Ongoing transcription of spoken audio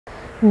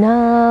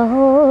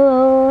नहो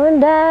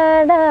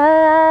डाँडा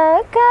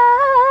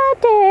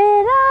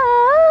काटेर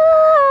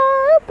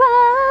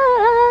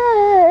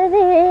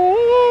पारे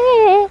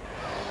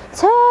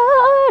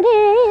छोडी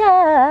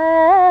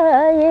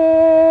आए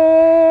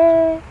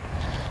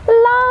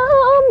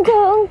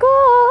लामजुङको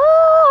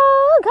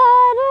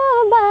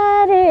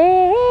घरबारे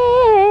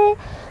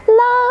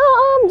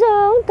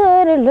लामजुङ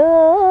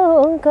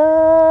तुर्लुङकोट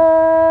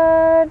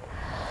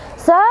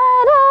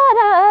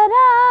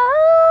सरररा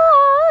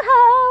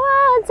हावा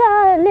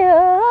चल्यो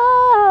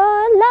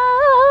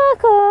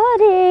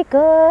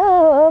लाखोरीको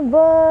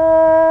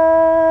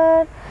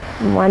बोट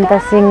मन त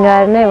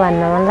सिङ्गर नै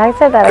भन्न मन लाग्छ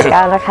तर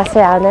गाउन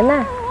खासै आउँदैन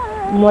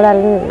मोडल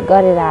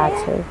गरेर आएको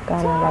छु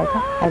गाउनलाई त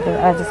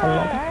अझसम्म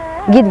त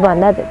गीत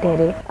भन्दा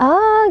धेरै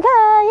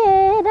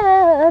अगाएर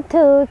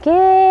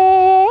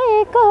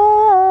थुकेको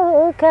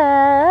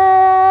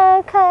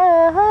काखा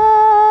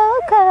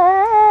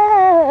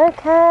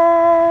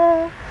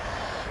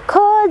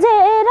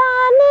खोजेर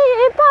नि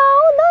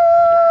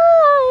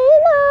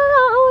पाउँदैन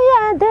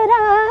याद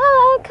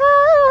राख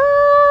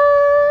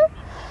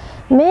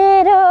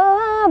मेरो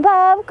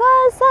अभाव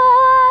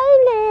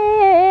कसैले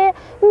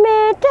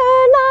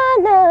मेट्न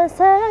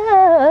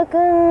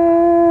नसकुन्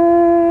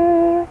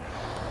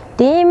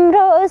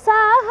तिम्रो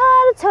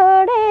सहर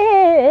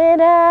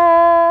छोडेर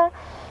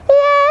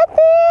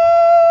यति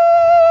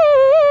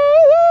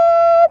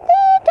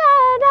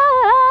टाढा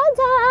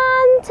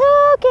जान्छु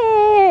के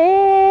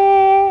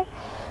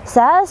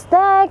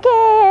सस्ता के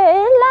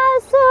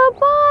लासो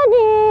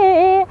पनि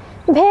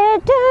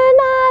भेट्न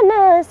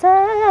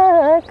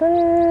नसकुन्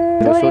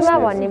दूरीमा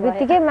भन्ने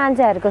बित्तिकै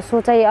मान्छेहरूको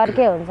सोचाइ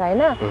अर्कै हुन्छ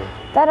होइन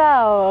तर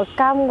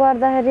काम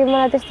गर्दाखेरि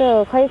मलाई त्यस्तो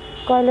खै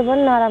कहिले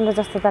पनि नराम्रो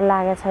जस्तो त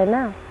लागेको छैन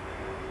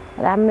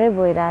राम्रै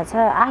भइरहेछ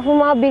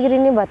आफूमा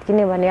बिग्रिने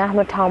भत्किने भने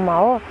आफ्नो ठाउँमा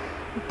हो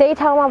त्यही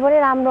ठाउँमा पनि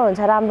राम्रो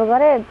हुन्छ राम्रो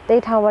गरे त्यही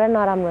ठाउँबाट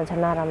नराम्रो हुन्छ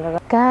नराम्रो गरे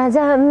कहाँ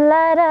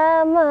जाम्ला र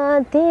म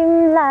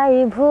तिमीलाई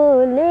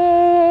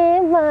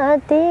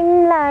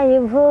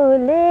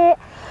भुले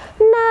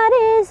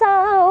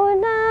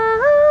नरिसाउन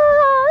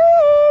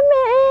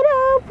मेरो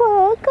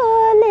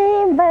पोकोले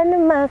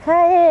वनमा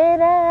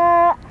खाएर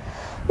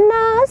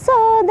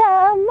नसोधा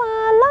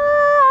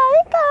मलाई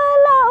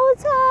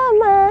कलाउँछ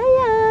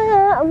माया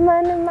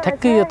मनमा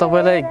ठ्याक्कै यो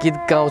तपाईँलाई गीत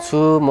गाउँछु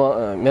म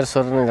मेरो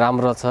स्वर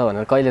राम्रो छ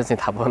भनेर कहिले चाहिँ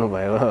थाहा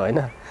पाउनुभयो होइन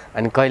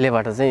अनि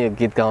कहिलेबाट चाहिँ यो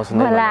गीत गाउँछु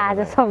मलाई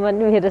आजसम्म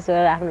मेरो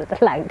स्वर राम्रो त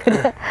लाग्दैन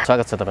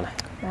स्वागत छ तपाईँलाई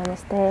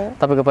नमस्ते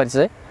तपाईँको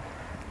परिचय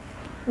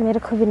मेरो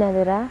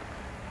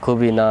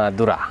खुबिना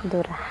दुरा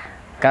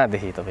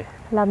कहाँदेखि तपाईँ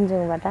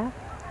लमजुङबाट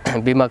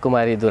बिमा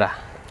कुमारी दुरा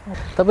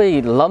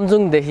तपाईँ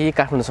लमजुङदेखि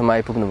काठमाडौँसम्म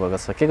आइपुग्नु भएको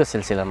छ के को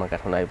सिलसिलामा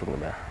काठमाडौँ आइपुग्नु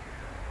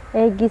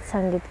भयो गीत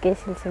सङ्गीतकै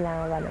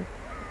सिलसिलामा भनौँ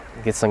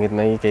गीत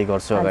सङ्गीतमै केही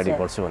गर्छु अगाडि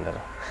बढ्छु भनेर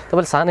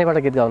तपाईँले सानैबाट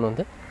गीत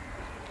गाउनुहुन्थ्यो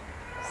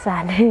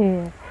सानै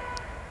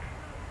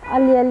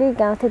अलिअलि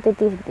गाउँथेँ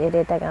त्यति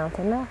धेरै त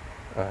गाउँथेन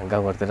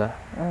गाउँघरतिर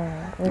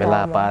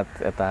बेलापात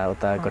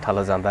यताउता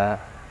गोठालो जाँदा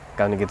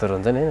गाउने गीतहरू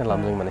हुन्छ नि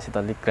लमजुङ भनेपछि त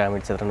अलिक ग्रामीण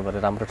क्षेत्रमा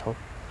पऱ्यो राम्रो ठाउँ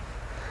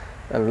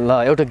ल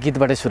एउटा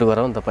गीतबाटै सुरु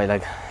गरौँ नि त पहिला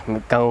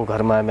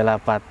गाउँघरमा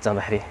मेलापात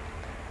जाँदाखेरि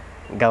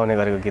गाउने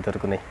गरेको गीतहरू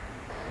कुनै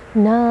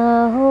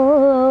नहो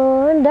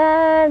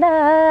डाँडा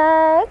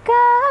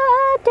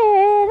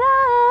काटेर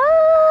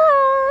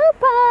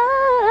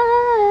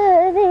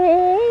पारे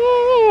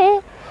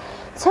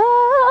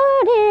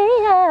छोडी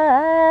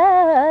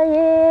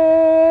आए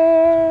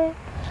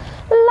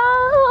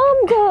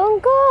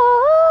लामजुङको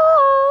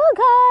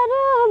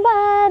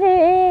घरबारे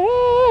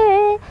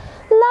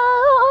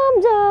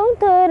लामजुङ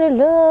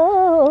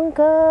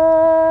तुर्लुङकोट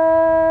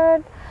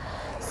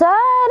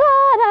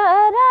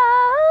सरररा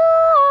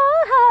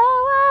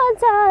हावा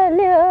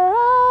चल्यो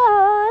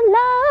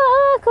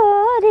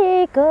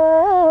लाखोरीको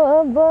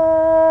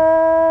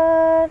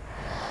बोट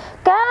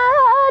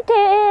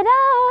काटेर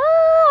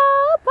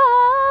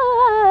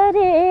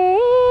पारे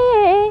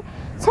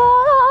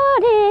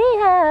छोडी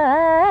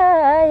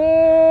आए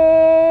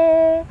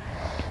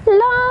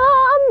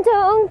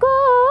लामजुङको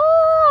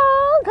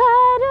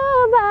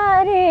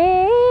घरबारे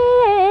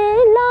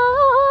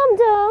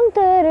लामजुङ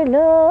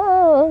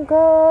तुर्लुङकोट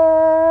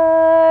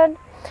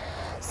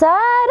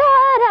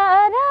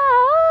सरररा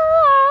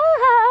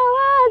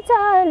हावा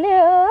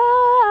चल्यो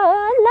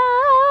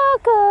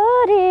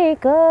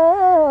लाखोरीको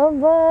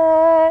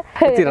बोट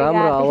यति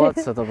राम्रो आवाज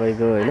छ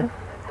तपाईँको होइन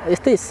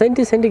यस्तै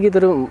सेन्टी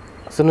गीतहरू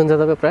सुन्नुहुन्छ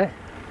तपाईँ प्राय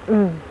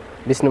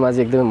विष्णुमाझी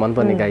एकदमै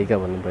मनपर्ने गायिका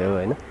भन्नुभयो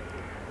होइन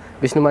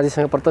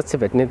विष्णुमाझीसँग प्रत्यक्ष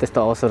भेट्ने त्यस्तो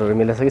अवसरहरू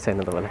मिलेछ कि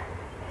छैन तपाईँलाई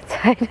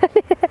छैन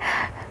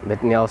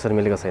भेट्ने अवसर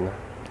मिलेको छैन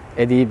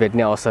यदि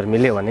भेट्ने अवसर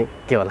मिल्यो भने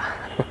के होला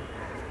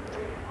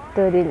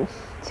त्यो दिन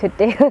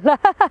छुट्टै होला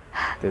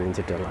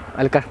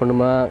अहिले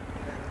काठमाडौँमा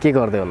के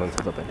गर्दै हुनुहुन्छ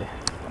तपाईँले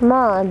म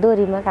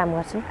दोरीमा काम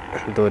गर्छु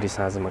दोरी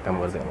साँझमा काम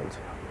गर्दै हुनुहुन्छ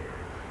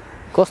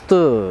कस्तो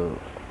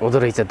हुँदो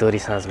रहेछ दोरी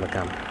साँझमा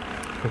काम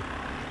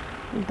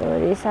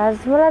दोरी साँझ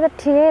मलाई त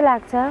ठिकै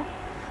लाग्छ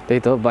त्यही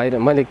त बाहिर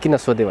मैले किन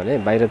सोधेँ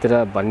भने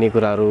बाहिरतिर भन्ने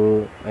कुराहरू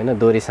होइन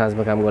दोहोरी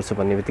साँझमा काम गर्छु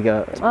भन्ने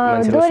बित्तिकै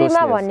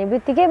दोहोरीमा भन्ने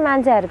बित्तिकै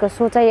मान्छेहरूको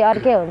सोचाइ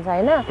अर्कै हुन्छ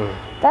होइन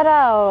तर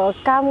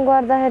काम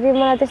गर्दाखेरि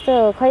मलाई त्यस्तो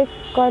खै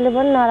कहिले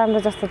पनि नराम्रो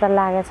जस्तो त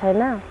लागेको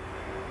छैन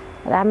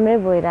राम्रै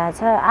भइरहेछ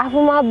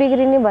आफूमा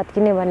बिग्रिने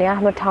भत्किने भने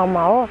आफ्नो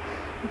ठाउँमा हो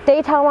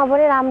त्यही ठाउँमा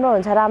पनि राम्रो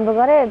हुन्छ राम्रो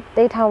गरे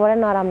त्यही ठाउँबाट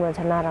नराम्रो हुन्छ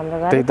नराम्रो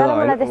गरे तर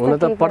मलाई त्यस्तो हुन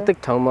त प्रत्येक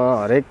ठाउँमा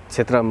हरेक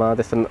क्षेत्रमा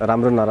त्यस्तो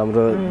राम्रो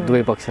नराम्रो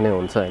दुवै पक्ष नै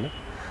हुन्छ होइन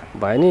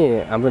भयो नि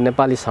हाम्रो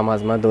नेपाली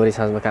समाजमा दोहोरी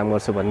साँझमा काम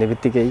गर्छु भन्ने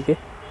बित्तिकै के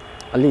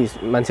अलि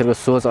मान्छेहरूको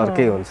सोच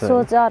अर्कै हुन्छ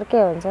सोच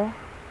अर्कै हुन्छ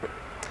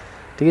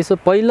ठिकै छ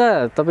पहिला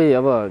तपाईँ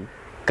अब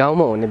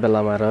गाउँमा हुने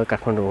बेलामा र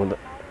काठमाडौँ हुँदा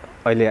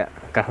अहिले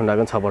काठमाडौँ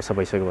आएको 6 वर्ष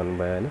भइसक्यो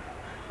भन्नुभयो होइन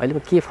अहिले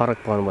के फरक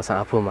पाउनुपर्छ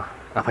आफूमा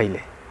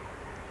आफैले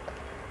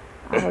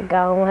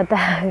गाउँमा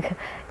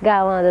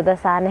त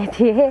सानै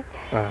थिएँ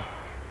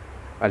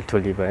अलि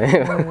ठुली भए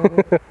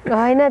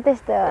होइन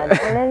त्यस्तो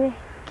नि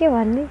के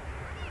भन्ने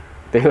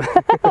त्यही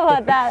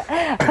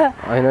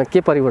होइन के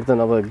परिवर्तन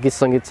अब गीत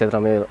सङ्गीत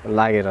क्षेत्रमा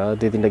लागेर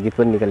 2-3टा गीत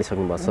पनि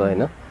निकालिसक्नु भएको छ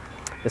होइन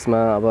यसमा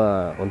अब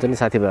हुन्छ नि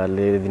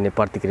साथीभाइहरूले दिने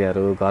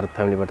प्रतिक्रियाहरू घर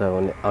फ्यामिलीबाट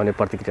आउने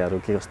प्रतिक्रियाहरू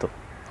के कस्तो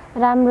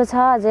राम्रो छ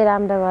अझै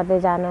राम्रो गर्दै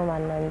जानु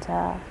भन्नुहुन्छ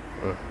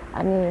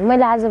अनि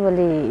मैले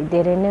आजभोलि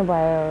धेरै नै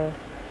भयो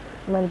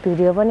मैले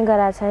भिडियो पनि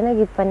गराएको छैन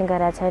गीत पनि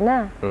गराएको छैन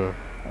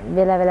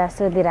बेला बेला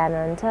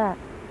सोधिरहनुहुन्छ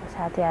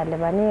साथीहरूले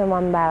पनि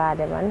मम्मी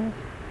बाबाहरूले पनि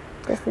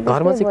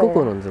घरमा चाहिँ को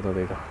हुनुहुन्छ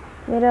तपाईँको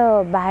मेरो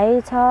भाइ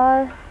छ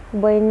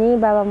बहिनी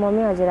बाबा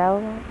मम्मी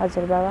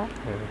हजुरबाबा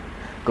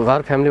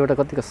घर फ्यामिलीबाट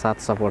कतिको साथ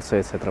सपोर्ट छ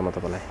यस क्षेत्रमा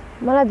तपाईँलाई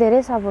मलाई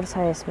धेरै सपोर्ट छ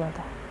यसमा त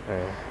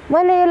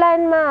मैले यो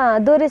लाइनमा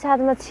दोहोरी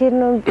साथमा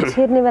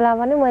छिर्ने बेला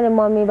पनि मैले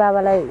मम्मी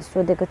बाबालाई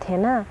सोधेको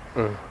थिएन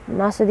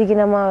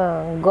नसोधिकन म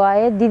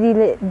गएँ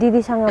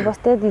दिदीसँग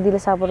बस्थेँ दिदीले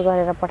सपोर्ट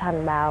गरेर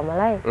पठाउनु भयो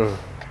मलाई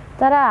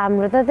तर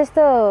हाम्रो त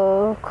त्यस्तो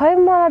खै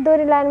मलाई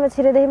दोहोरी लाइनमा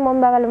छिरेदेखि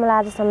मम्मी बाबाले मलाई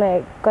आजसम्म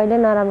कहिले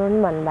नराम्रो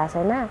पनि भन्नुभएको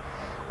छैन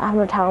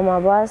आफ्नो ठाउँमा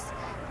बस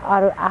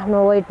अरू आफ्नो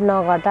वेट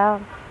नघट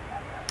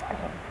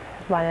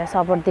भनेर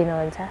सपोर्ट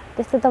दिनुहुन्छ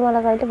त्यस्तो त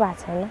मलाई कहिले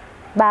भएको छैन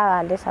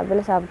बाबाहरूले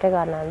सबैले सपोर्टै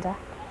गर्नुहुन्छ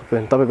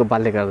तपाईँको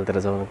बाल्यकालतिर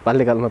जाउँ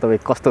बाल्यकालमा तपाईँ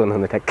कस्तो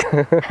हुनुहुन्थ्यो ठ्याक्क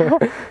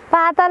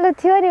पातलो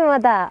थियो नि म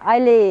त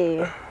अहिले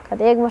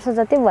कति 1 वर्ष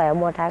जति भयो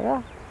मोटाको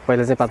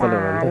पहिला चाहिँ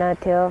पातलो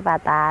थियो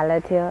पातलो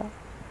थियो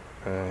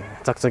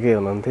चकचके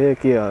हुनुहुन्थ्यो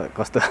के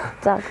कस्तो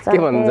के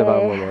भन्नुहुन्छ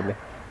बाबुआमाले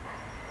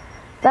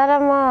तर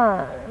म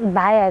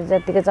भाइहरू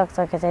जतिको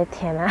चकचके चाहिँ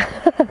थिएन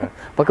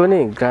पक्कै पनि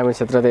ग्रामीण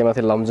क्षेत्र त्यही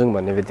माथि लमजुङ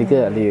भन्ने बित्तिकै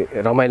अलि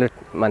रमाइलो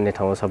मान्ने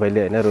ठाउँ सबैले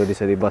होइन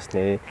रोदीसोदी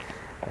बस्ने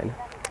होइन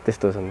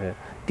त्यस्तो छ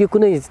त्यो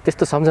कुनै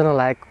त्यस्तो सम्झना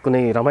लायक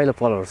कुनै रमाइलो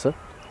पलहरू छ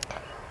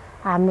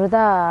हाम्रो त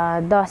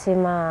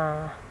दसैँमा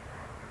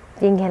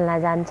पिङ खेल्न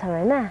जान्छौँ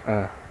होइन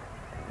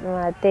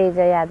त्यही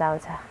चाहिँ याद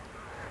आउँछ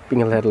पिङ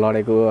खेलेर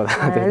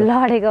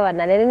लडेको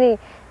भन्नाले नि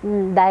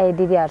दाइ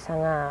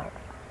दिदीहरूसँग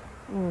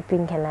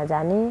पिङ खेल्न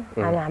जाने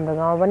अनि हाम्रो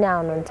गाउँमा पनि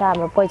आउनुहुन्छ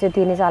हाम्रो पैसा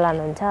तिर्ने चलन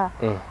हुन्छ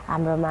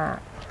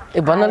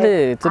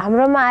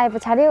हाम्रोमा आए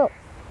पछाडि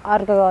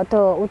अर्को त्यो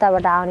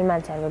उताबाट आउने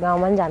मान्छेहरूको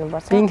गाउँमा पनि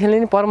जानुपर्छ पिङ खेल्ने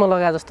नि पर्म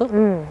लगाए जस्तो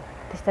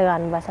त्यस्तो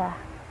गर्नुपर्छ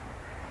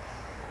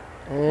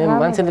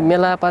मान्छेले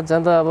मेलापात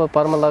जाँदा अब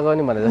पर्म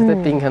लगाउने भने जस्तै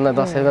पिङ खेल्न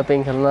दसैँमा पिङ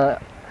खेल्न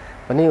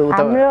पनि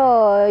हाम्रो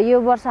यो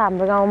वर्ष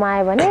हाम्रो गाउँमा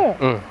आयो भने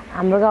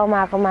हाम्रो गाउँमा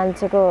आएको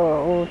मान्छेको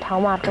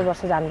ठाउँमा अर्को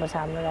वर्ष जानुपर्छ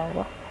हाम्रो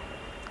गाउँको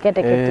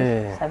केटाकेटी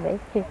सबै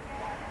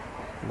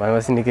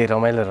भनेपछि निकै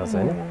रमाइलो रहेछ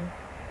होइन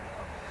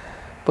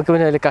पक्कै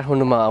पनि अहिले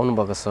काठमाडौँमा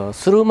आउनुभएको छ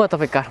सुरुमा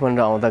तपाईँ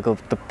काठमाडौँ आउँदाको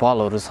त्यो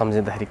पलहरू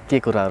सम्झिँदाखेरि के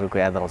कुराहरूको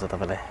याद आउँछ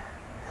तपाईँलाई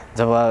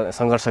जब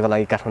सङ्घर्षको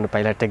लागि काठमाडौँ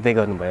पहिला टेक्दै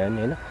गर्नुभयो नि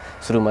होइन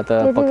सुरुमा त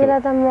त्यति बेला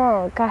त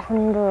म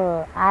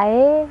काठमाडौँ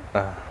आएँ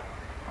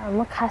म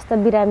खास त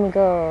बिराम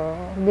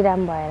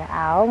भएर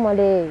आऊ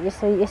मैले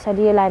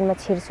यसरी यो लाइनमा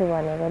छिर्छु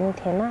भनेको नि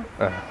थिएन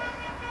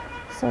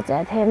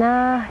सोचेको थिएन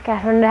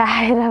काठमाडौँ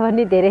आएर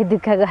पनि धेरै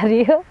दुःख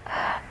गरियो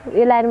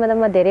यो लाइनमा त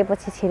म धेरै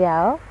पछि छिरे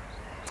हो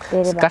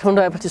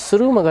काठमाडौँ आएपछि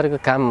सुरुमा गरेको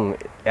काम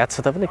याद छ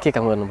तपाईँले के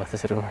काम गर्नुभएको थियो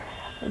सुरुमा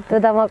त्यो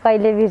त म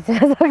कहिले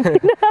बिर्सन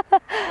सक्दिनँ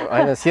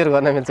होइन सेयर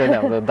गर्न मिल्छ नि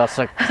हाम्रो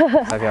दर्शक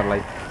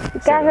साथीहरूलाई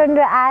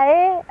काठमाडौँ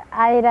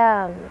आएर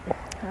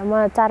म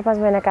 4-5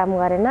 महिना काम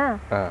गरेन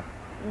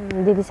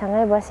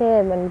दिदीसँगै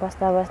बसेँ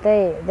बस्दै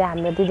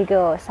हाम्रो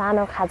दिदीको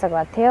सानो खाँचो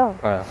घर थियो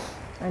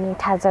अनि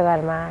खाँचो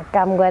घरमा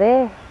काम गरेँ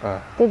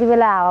त्यति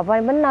बेला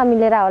हावापानी पनि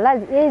नमिलेर होला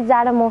यही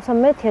जाडो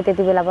मौसममै थियो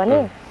त्यति बेला पनि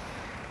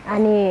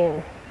अनि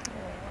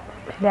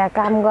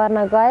काम गर्न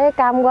गएँ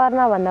काम गर्न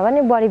भन्दा पनि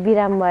बढी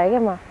बिराम भयो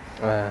क्या म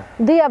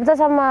 2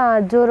 हप्तासम्म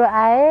ज्वरो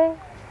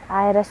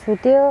आएर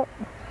सुत्यो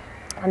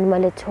अनि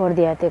मैले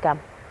छोडिदिएँ त्यो काम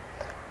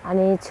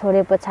अनि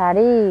छोडे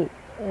पछाडि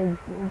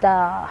त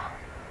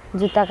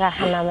जुत्ता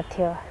कारखानामा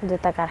थियो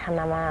जुत्ता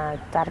कारखानामा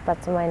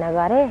 4-5 महिना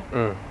गरेँ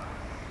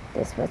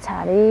त्यस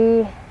पछाडि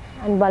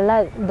अनि बल्ल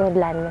दोहोरी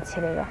लाइनमा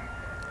छिरेको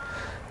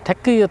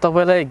ठ्याक्कै यो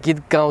तपाईँलाई गीत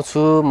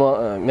गाउँछु म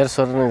मेरो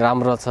स्वर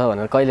राम्रो छ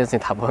भनेर कहिले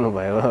चाहिँ थाहा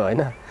पाउनुभयो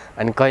होइन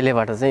अनि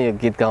कहिलेबाट चाहिँ यो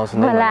गीत गाउँछु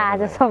नै मलाई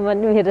आजसम्म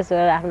नि मेरो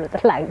स्वर राम्रो त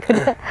लाग्दैन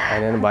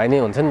होइन भए नि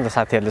हुन्छ नि त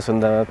साथीहरूले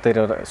सुन्दा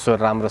तेरो स्वर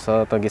राम्रो छ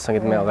त गीत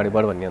सङ्गीतमै अगाडि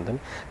बढ भन्ने हुन्छ नि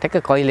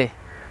ठ्याक्कै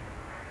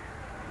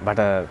कहिलेबाट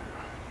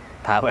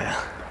थाहा भयो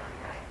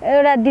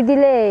एउटा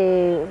दिदीले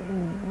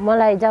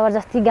मलाई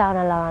जबरजस्ती गाउन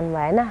लगाउनु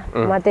भयो होइन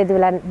म त्यति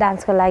बेला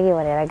डान्सको लागि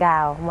भनेर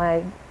गाओ म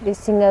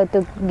सिङ्गर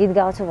त्यो गीत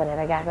गाउँछु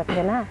भनेर गएको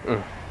थिएन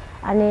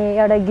अनि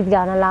एउटा गीत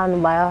गाउन लाउनु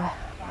भयो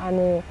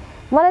अनि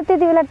मलाई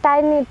त्यति बेला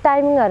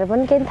टाइमिङहरू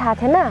पनि केही थाहा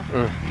थिएन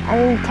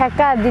अनि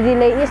ठ्याक्क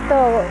दिदीले यस्तो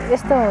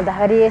यस्तो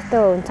हुँदाखेरि यस्तो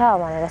हुन्छ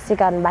भनेर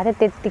सिकाउनु भएको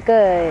थियो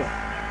त्यत्तिकै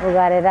उ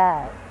गरेर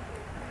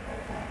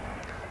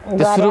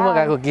सुरुमा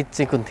गाएको गीत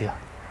चाहिँ कुन थियो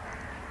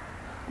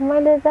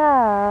मैले त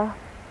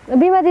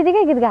बिमा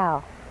दिदीकै गीत गाओ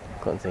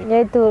कुन चाहिँ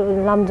यही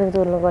लमजुङ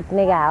तुर्नुकोट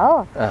नै गाओ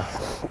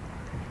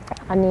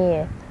अनि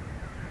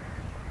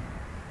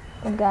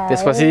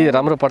त्यसपछि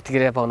राम्रो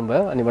प्रतिक्रिया पाउनु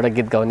भयो अनिबाट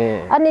गीत गाउने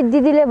अनि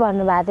दिदीले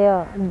भन्नुभएको थियो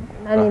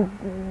अनि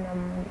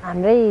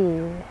हाम्रै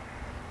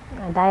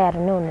दाइहरू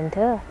नै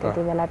हुनुहुन्थ्यो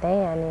त्यति बेला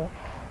त्यहीँ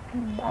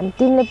अनि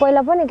तिमीले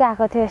पहिला पनि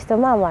गाएको थियो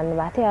यस्तोमा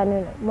भन्नुभएको थियो अनि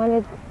मैले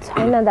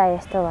छैन दाइ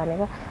यस्तो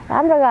भनेको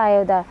राम्रो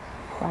गायो त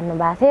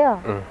भन्नुभएको थियो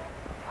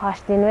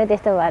फर्स्ट दिनमै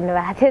त्यस्तो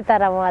भन्नुभएको थियो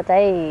तर म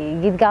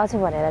चाहिँ गीत गाउँछु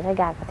भनेर चाहिँ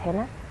गएको थिएन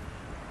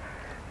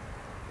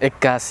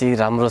 81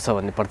 राम्रो छ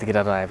भन्ने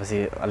प्रतिक्रिया आएपछि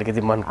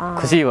अलिकति मन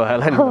खुसी भयो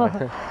होला नि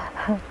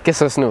के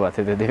सोच्नु भएको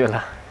थियो त्यति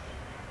बेला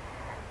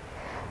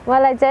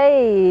मलाई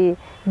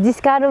चाहिँ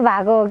जिस्कानु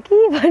भएको हो कि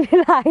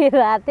भन्ने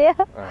लागिरहेको थियो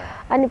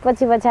अनि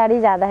पछाडि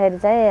जाँदाखेरि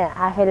चाहिँ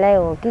आफैलाई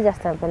हो कि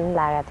जस्तो पनि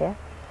लागेको थियो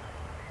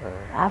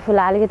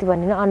आफूलाई अलिकति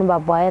भन्ने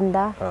अनुभव भयो नि त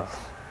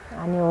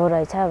अनि हो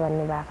रहेछ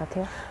भन्ने भएको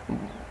थियो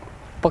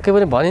पक्कै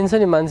पनि भनिन्छ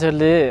नि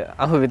मान्छेहरूले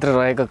आफूभित्र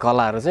रहेको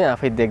कलाहरू चाहिँ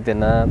आफै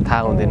देख्दैन थाहा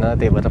हुँदैन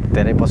त्यही भएर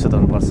धेरै पछुत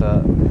हुनुपर्छ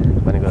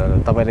भन्ने कुराहरू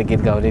तपाईँले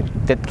गीत गाउने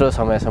त्यत्रो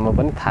समयसम्म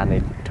पनि थाहा नै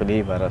ठुली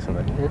भएर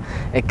सुन्नु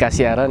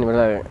 81 आएर अनि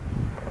मलाई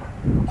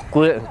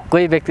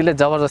कोही व्यक्तिले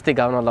जबरजस्ती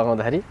गाउन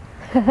लगाउँदाखेरि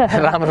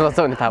राम्रो रहेछ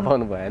भने थाहा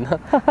पाउनु भएन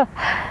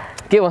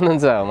के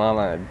भन्नुहुन्छ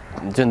मामा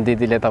जुन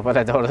दिदीले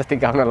तपाईँलाई जबरजस्ती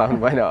गाउन लाउनु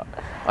भएन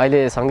अहिले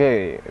सँगै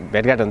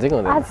भेटघाट हुन्छ कि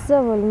हुँदैन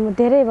आजभोलि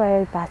धेरै भयो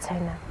भएको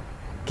छैन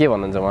के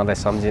भन्नुहुन्छ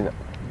उहाँलाई सम्झिन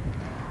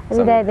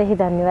हृदयदेखि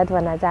धन्यवाद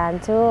भन्न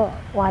चाहन्छु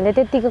उहाँले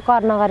त्यतिको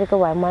कर नगरेको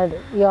भए म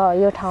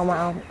यो ठाउँमा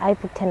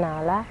आइपुग्थेन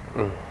होला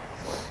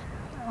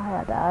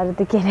अरू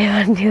त के नै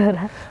भन्ने हो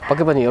र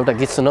पक्कै पनि एउटा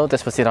गीत सुनाऊ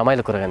त्यसपछि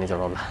रमाइलो कुराकानी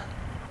जोडौँला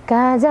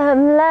कहाँ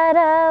जाम्ला र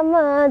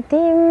म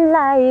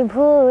तिमलाई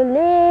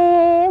भुले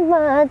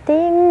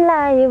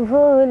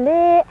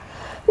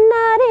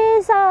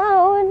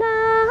नरिसाउन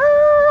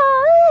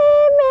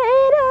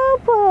मेरो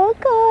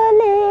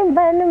पोकोले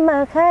वनमा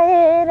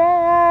खाएर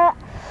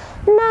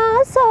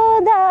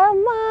नसोधा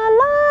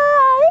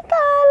मलाई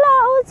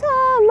कालाउँछ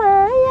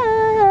माया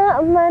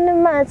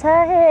मनमा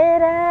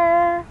छाएर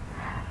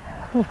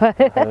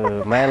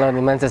माया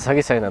लाउने मान्छे छ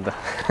कि छैन त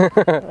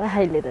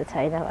अहिले त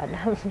छैन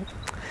भनौँ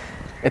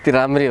यति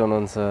राम्रै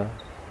हुनुहुन्छ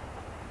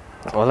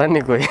होला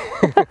नि कोही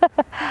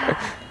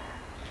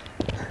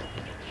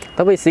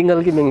तपाईँ सिङ्गल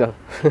कि मिङ्गल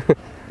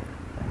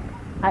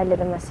अहिले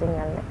त म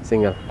सिङ्गल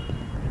नै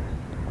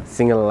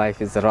सिङ्गल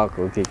लाइफ इज रक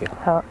हो कि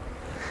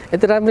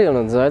यति राम्रै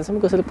हुनुहुन्छ अहिलेसम्म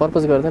कसैले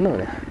पर्पोज गर्दैन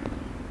भने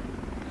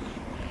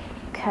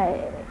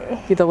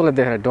कि तपाईँलाई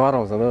देखेर डर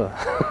आउँछ त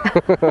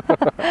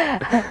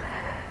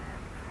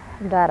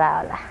डरा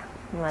होला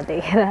म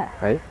देखेर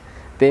है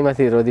त्यही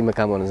माथि रोदीमा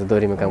काम गर्नुहुन्छ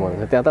दोरीमा काम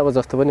गर्नुहुन्छ त्यहाँ त अब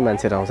जस्तो पनि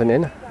मान्छेहरू आउँछ नि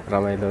होइन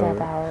रमाइलो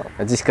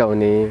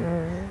जिस्काउने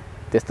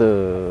त्यस्तो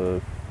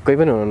कोही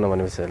पनि हुनुहुन्न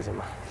भनेपछि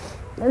अहिलेसम्म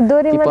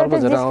दोरीमा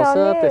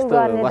त्यस्तो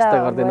वास्ता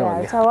गर्दैन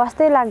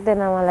वास्तै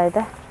लाग्दैन मलाई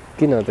त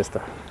किन त्यस्तो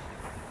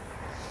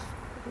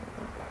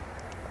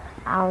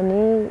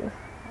आउने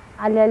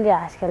अलिअलि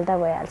हाँसखेल त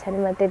भइहाल्छ नि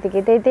म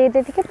त्यतिकै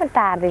म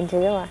टारिदिन्छु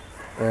क्या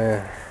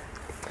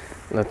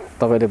ल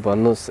तपाईँले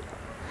भन्नुहोस्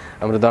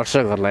हाम्रो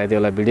दर्शकहरूलाई त्यो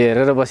एउटा भिडियो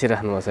हेरेर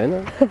बसिराख्नुहोस् होइन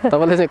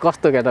तपाईँलाई चाहिँ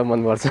कस्तो केटा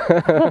मनपर्छ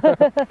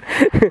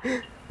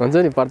हुन्छ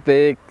नि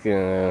प्रत्येक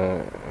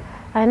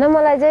होइन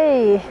मलाई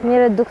चाहिँ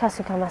मेरो दुःख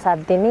सुखमा साथ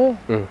दिने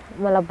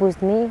मलाई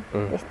बुझ्ने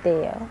यस्तै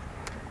हो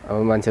अब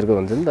मान्छेहरूको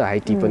हुन्छ नि त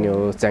हाइटी पनि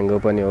होस् च्याङ्गो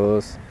पनि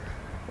होस्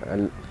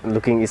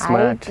लुकिङ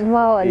स्मार्ट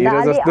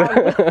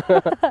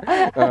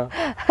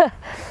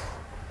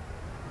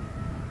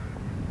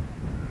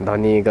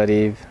धनी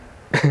गरिब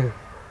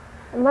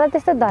मलाई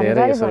त्यस्तो धनी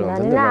गरिब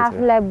भन्दैन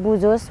आफूलाई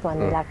बुझोस्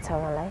भन्ने लाग्छ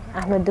मलाई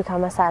आफ्नो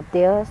दुःखमा साथ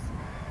दियोस्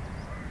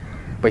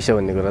पैसा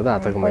भन्ने कुरा त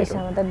हातको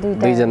पैसामा त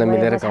दुईजना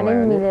मिलेर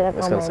कमायो भने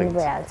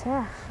भइहाल्छ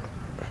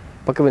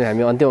पक्कै पनि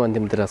हामी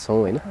अन्तिमतिर छौँ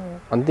होइन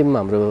अन्तिममा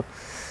हाम्रो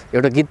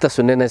एउटा गीत त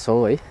सुन्ने नै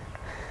छौँ है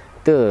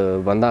त्यो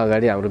भन्दा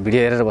अगाडि हाम्रो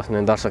भिडियो हेरेर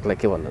बस्ने दर्शकलाई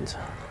के भन्नुहुन्छ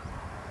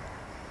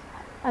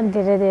अनि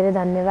धेरै धेरै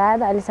धन्यवाद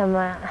अहिलेसम्म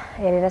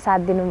हेरेर साथ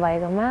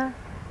दिनुभएकोमा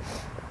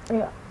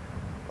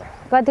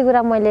कति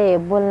कुरा मैले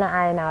बोल्न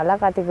आएन होला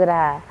कति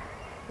कुरा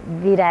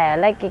बिरायो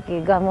होला के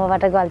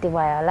मबाट गल्ती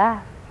भयो होला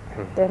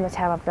त्यसमा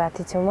क्षमा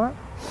प्रार्थी छु म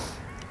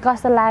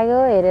कस्तो लाग्यो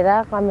हेरेर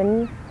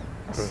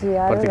कमेन्ट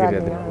सेयर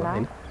गरिदिनु होला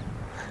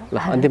ल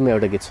अन्तिममा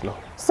एउटा गीत सुनाऊ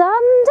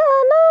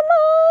सम्झनामा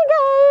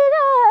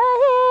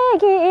गइरहे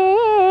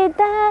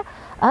गीत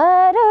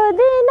अरू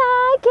दिन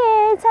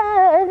के छ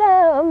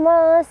र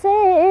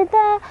मसित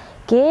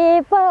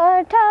के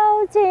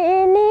पठाउ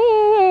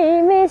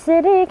चिनी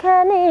मिश्री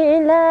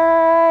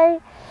खानेलाई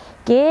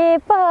के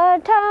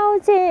पठाउ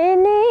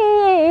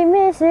चिनी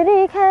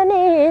मिश्री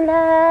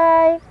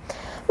खानेलाई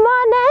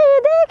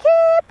मनैदेखि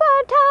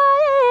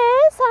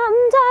पठाए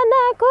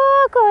सम्झनाको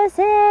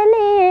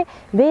कोसेली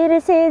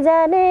बिर्सी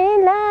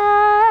जानेलाई